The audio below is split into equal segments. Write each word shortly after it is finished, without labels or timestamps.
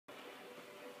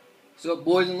What's up,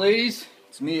 boys and ladies?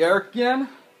 It's me, Eric, again.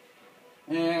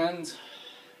 And,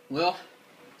 well,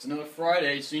 it's another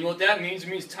Friday, so you know what that means? It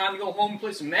means it's time to go home and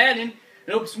play some Madden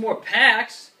and open some more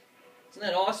packs. Isn't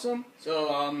that awesome?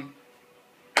 So,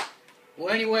 well,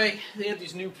 anyway, they have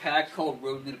these new packs called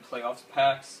Road to the Playoffs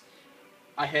packs.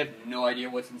 I have no idea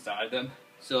what's inside of them,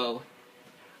 so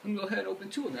I'm going to go ahead and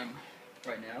open two of them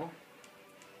right now.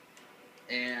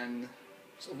 And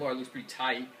so far it looks pretty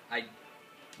tight. I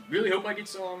really hope I get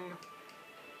some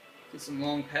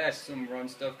long pass, some run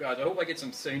stuff, guys. I hope I get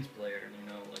some Saints player, you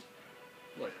know, like,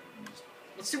 what?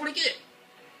 Let's see what I get.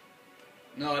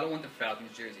 No, I don't want the Falcons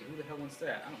jersey. Who the hell wants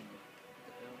that? I don't know.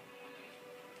 What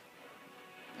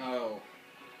the hell? Oh,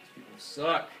 these people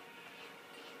suck.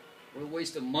 What a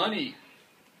waste of money.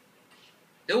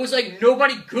 There was like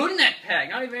nobody good in that pack.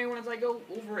 Not even anyone that's like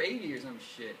over 80 or some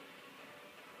shit.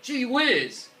 Gee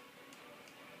whiz.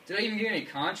 Did I even get any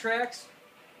contracts?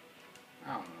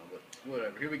 I don't know, but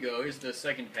whatever. Here we go. Here's the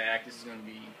second pack. This is going to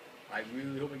be... I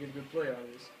really hope I get a good play out of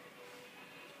this.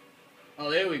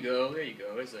 Oh, there we go. There you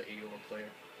go. There's an 80-over player.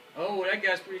 Oh, that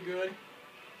guy's pretty good.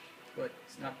 But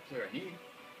it's not the player I need.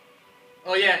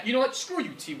 Oh, yeah. You know what? Screw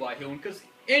you, T.Y. Hilton, because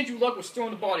Andrew Luck was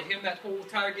throwing the ball to him that whole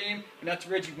entire game, and not to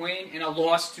Reggie Wayne, and I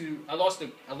lost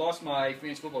my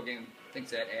fantasy football game.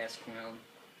 Thanks to that ass clown.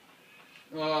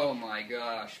 Oh, my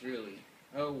gosh. Really?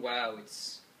 Oh, wow.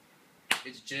 It's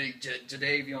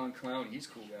Jadeveon Clowney. He's a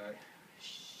cool guy.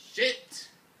 Shit.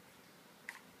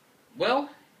 Well,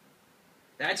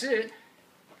 that's it.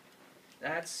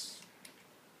 That's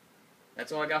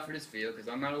all I got for this video, because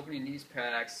I'm not opening these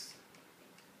packs.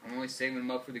 I'm only saving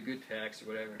them up for the good packs or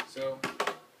whatever. So,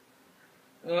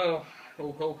 oh,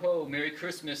 ho ho ho, Merry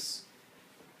Christmas,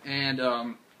 and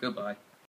goodbye.